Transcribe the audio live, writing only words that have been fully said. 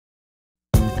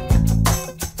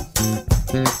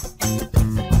In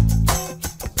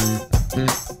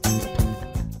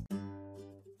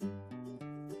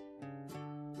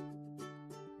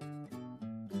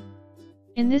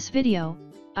this video,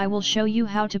 I will show you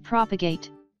how to propagate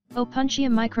Opuntia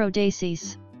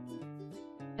Microdasys,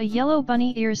 a yellow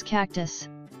bunny ears cactus.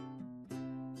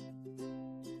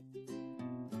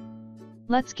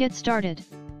 Let's get started.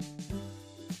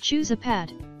 Choose a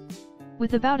pad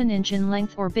with about 1 inch in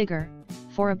length or bigger,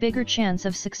 for a bigger chance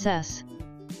of success.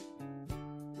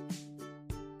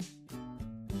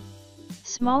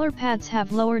 Smaller pads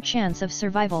have lower chance of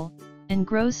survival, and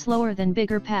grow slower than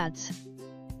bigger pads.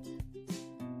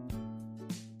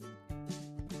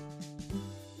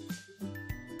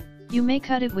 You may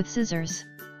cut it with scissors,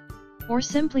 or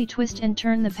simply twist and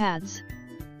turn the pads.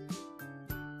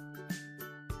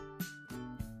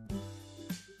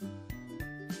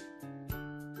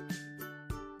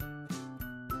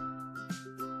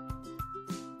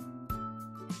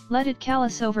 Let it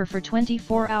callus over for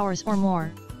 24 hours or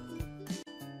more.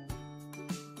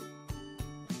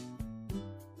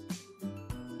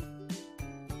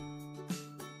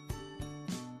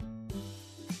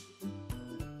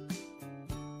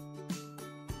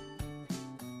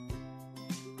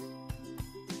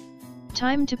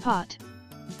 Time to pot.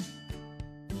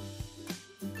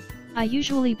 I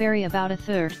usually bury about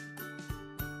 1/3.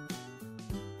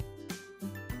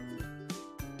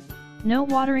 No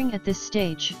watering at this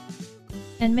stage.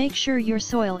 And make sure your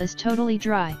soil is totally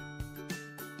dry.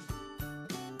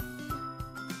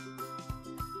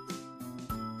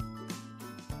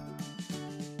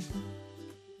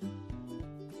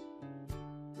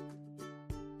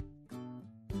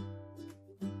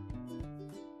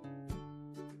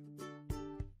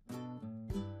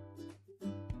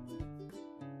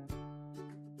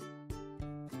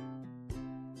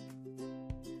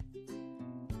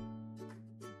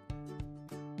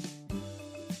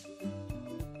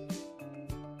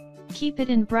 Keep it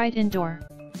in bright indoor.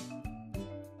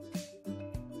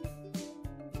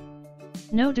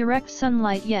 No direct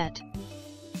sunlight yet.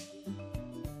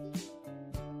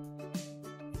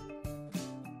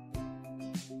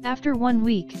 After 1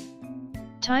 week,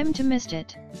 time to mist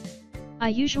it. I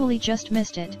usually just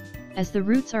mist it, as the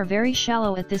roots are very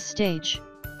shallow at this stage.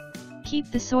 Keep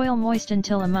the soil moist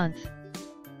until a month.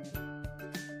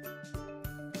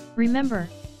 Remember,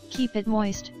 keep it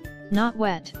moist, not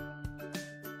wet.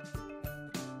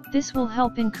 This will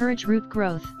help encourage root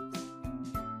growth.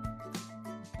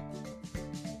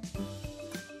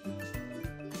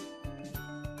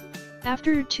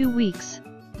 After 2 weeks,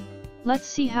 let's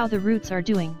see how the roots are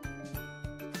doing.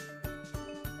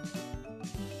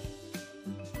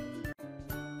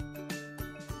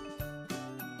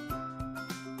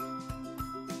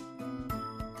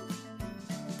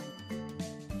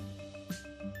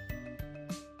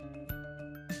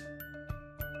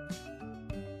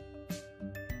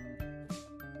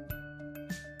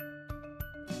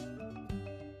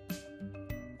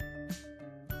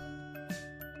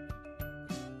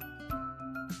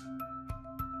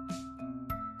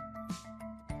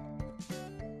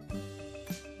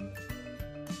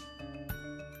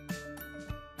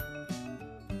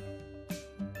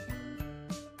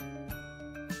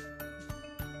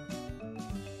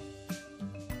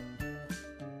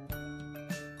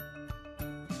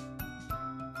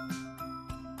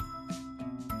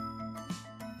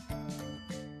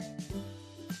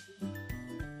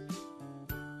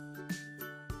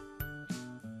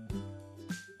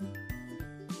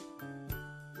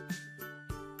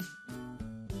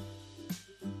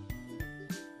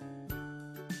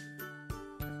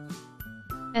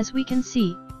 As we can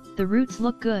see, the roots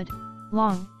look good,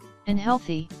 long, and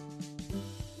healthy.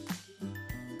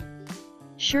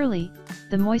 Surely,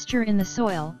 the moisture in the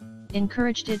soil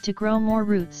encouraged it to grow more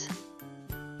roots.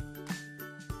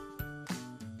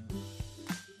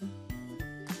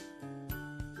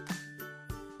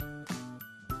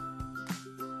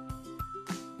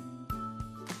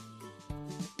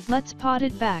 Let's pot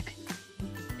it back,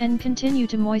 and continue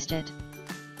to moist it,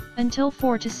 until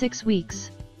 4 to 6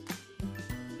 weeks.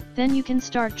 Then you can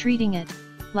start treating it,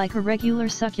 like a regular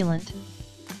succulent.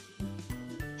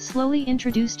 Slowly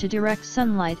introduce to direct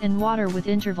sunlight and water with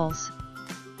intervals.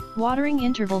 Watering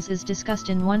intervals is discussed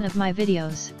in one of my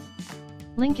videos.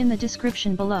 Link in the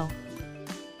description below.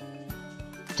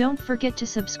 Don't forget to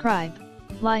subscribe,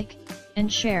 like,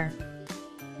 and share.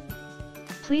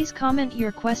 Please comment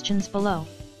your questions below.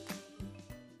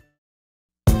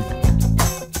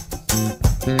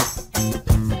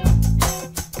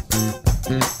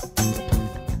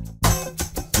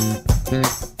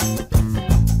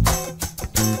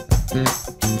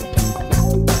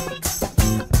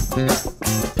 Yeah.